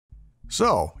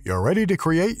So, you're ready to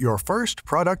create your first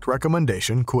product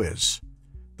recommendation quiz.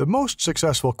 The most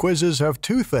successful quizzes have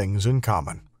two things in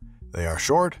common. They are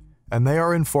short and they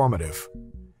are informative.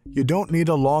 You don't need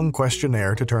a long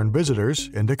questionnaire to turn visitors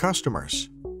into customers.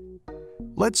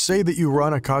 Let's say that you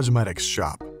run a cosmetics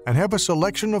shop and have a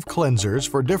selection of cleansers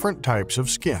for different types of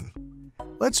skin.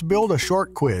 Let's build a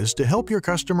short quiz to help your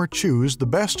customer choose the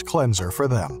best cleanser for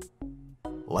them.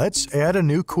 Let's add a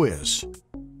new quiz.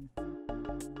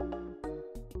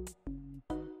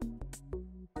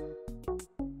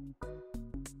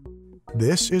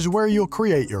 This is where you'll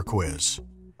create your quiz.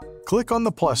 Click on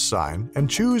the plus sign and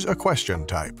choose a question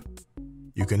type.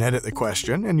 You can edit the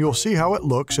question and you'll see how it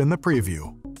looks in the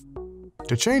preview.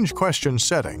 To change question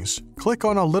settings, click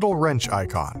on a little wrench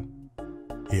icon.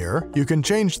 Here, you can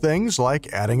change things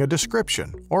like adding a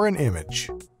description or an image.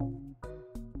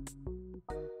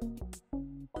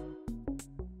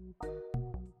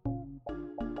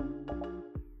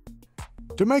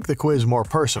 To make the quiz more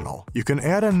personal, you can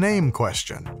add a name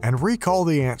question and recall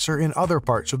the answer in other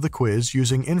parts of the quiz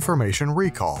using information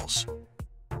recalls.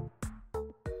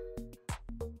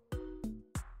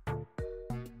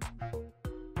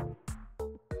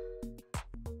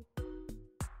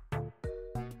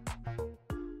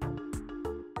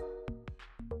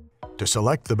 To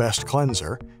select the best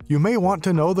cleanser, you may want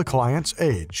to know the client's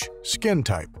age, skin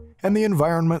type, and the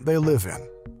environment they live in.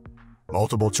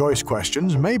 Multiple choice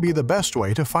questions may be the best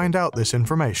way to find out this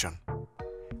information.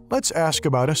 Let's ask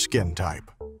about a skin type.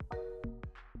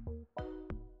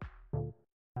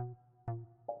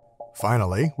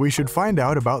 Finally, we should find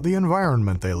out about the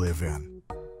environment they live in.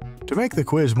 To make the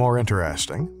quiz more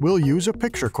interesting, we'll use a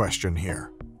picture question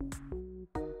here.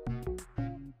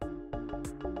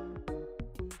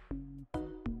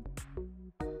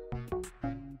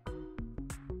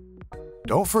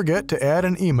 Don't forget to add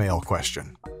an email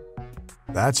question.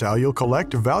 That's how you'll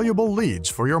collect valuable leads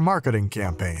for your marketing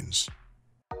campaigns.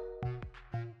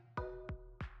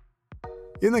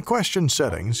 In the question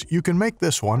settings, you can make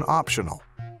this one optional.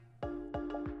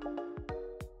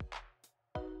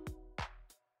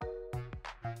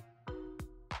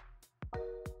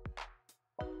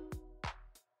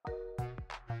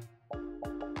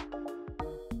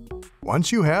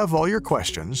 Once you have all your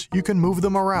questions, you can move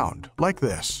them around, like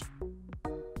this.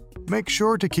 Make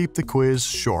sure to keep the quiz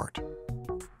short.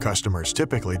 Customers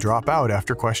typically drop out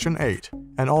after question 8,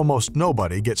 and almost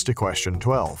nobody gets to question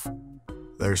 12.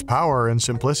 There's power in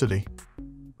simplicity.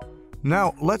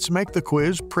 Now, let's make the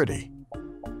quiz pretty.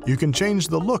 You can change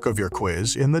the look of your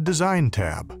quiz in the Design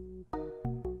tab.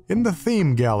 In the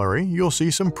Theme gallery, you'll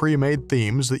see some pre-made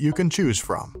themes that you can choose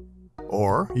from.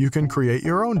 Or you can create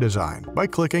your own design by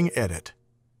clicking Edit.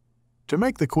 To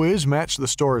make the quiz match the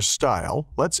store's style,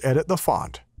 let's edit the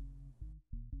font.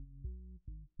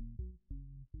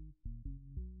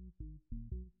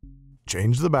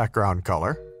 Change the background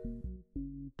color.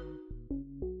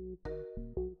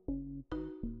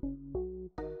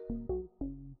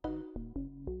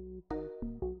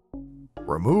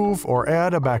 Remove or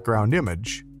add a background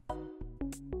image.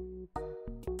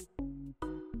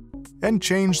 And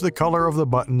change the color of the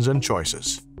buttons and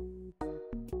choices.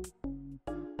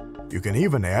 You can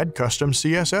even add custom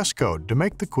CSS code to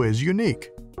make the quiz unique.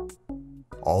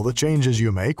 All the changes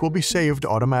you make will be saved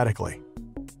automatically.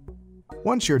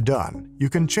 Once you're done,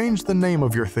 you can change the name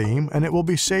of your theme and it will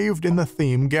be saved in the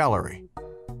Theme gallery.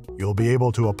 You'll be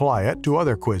able to apply it to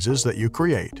other quizzes that you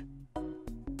create.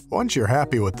 Once you're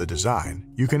happy with the design,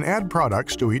 you can add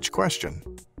products to each question.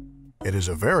 It is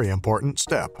a very important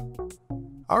step.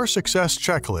 Our success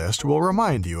checklist will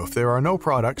remind you if there are no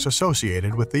products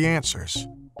associated with the answers.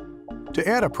 To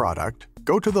add a product,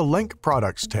 go to the Link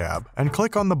Products tab and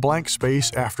click on the blank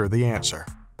space after the answer.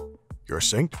 Your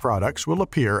synced products will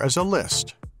appear as a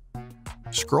list.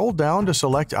 Scroll down to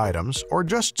select items or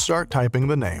just start typing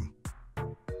the name.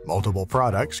 Multiple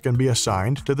products can be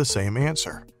assigned to the same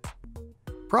answer.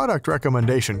 Product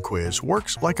Recommendation Quiz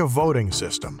works like a voting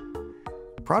system.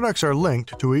 Products are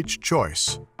linked to each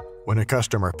choice. When a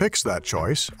customer picks that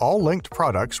choice, all linked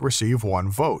products receive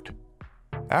one vote.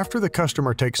 After the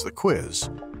customer takes the quiz,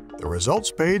 the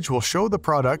results page will show the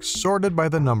products sorted by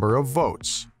the number of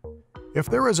votes. If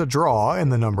there is a draw in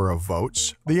the number of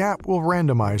votes, the app will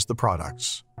randomize the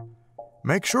products.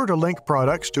 Make sure to link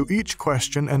products to each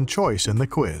question and choice in the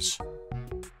quiz.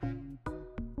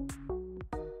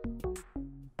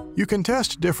 You can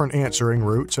test different answering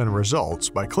routes and results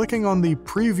by clicking on the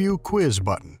Preview Quiz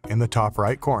button in the top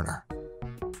right corner.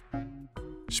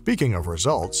 Speaking of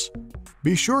results,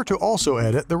 be sure to also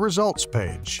edit the results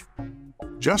page.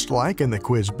 Just like in the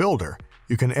Quiz Builder,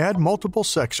 you can add multiple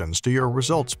sections to your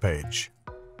results page.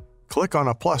 Click on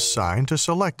a plus sign to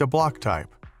select a block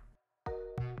type.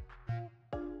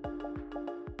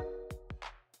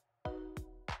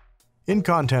 In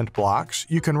content blocks,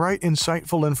 you can write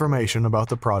insightful information about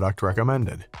the product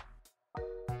recommended.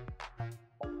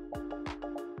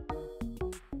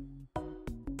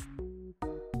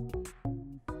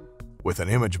 With an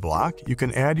image block, you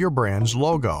can add your brand's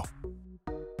logo.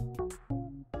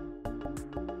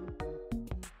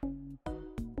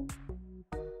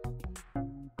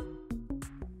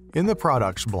 In the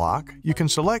Products block, you can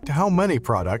select how many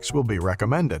products will be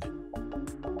recommended.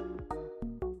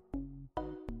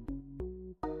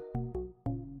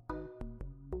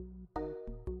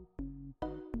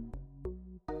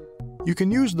 You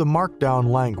can use the Markdown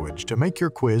language to make your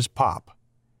quiz pop.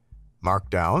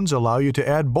 Markdowns allow you to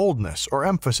add boldness or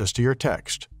emphasis to your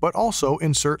text, but also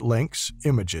insert links,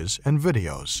 images, and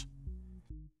videos.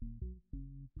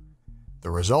 The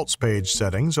Results page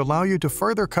settings allow you to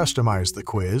further customize the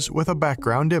quiz with a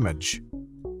background image.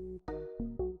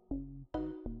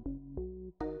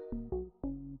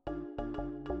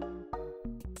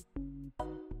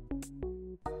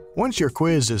 Once your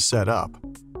quiz is set up,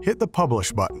 hit the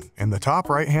Publish button in the top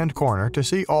right-hand corner to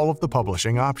see all of the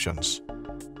publishing options.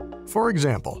 For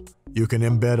example, you can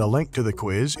embed a link to the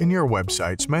quiz in your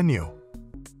website's menu.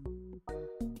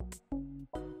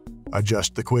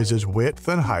 Adjust the quiz's width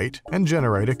and height and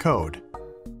generate a code.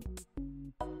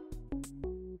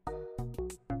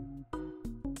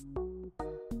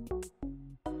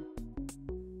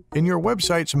 In your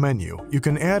website's menu, you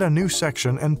can add a new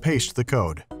section and paste the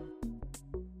code.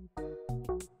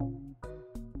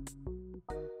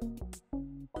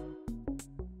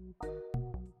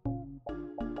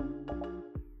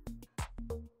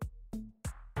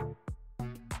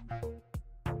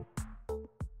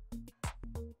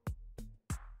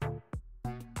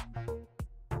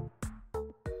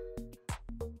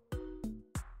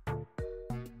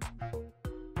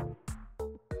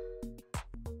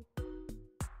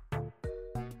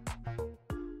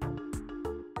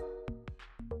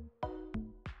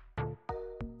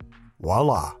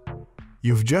 Voila!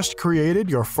 You've just created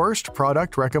your first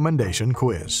product recommendation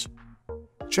quiz.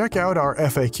 Check out our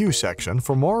FAQ section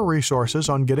for more resources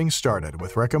on getting started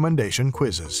with recommendation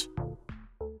quizzes.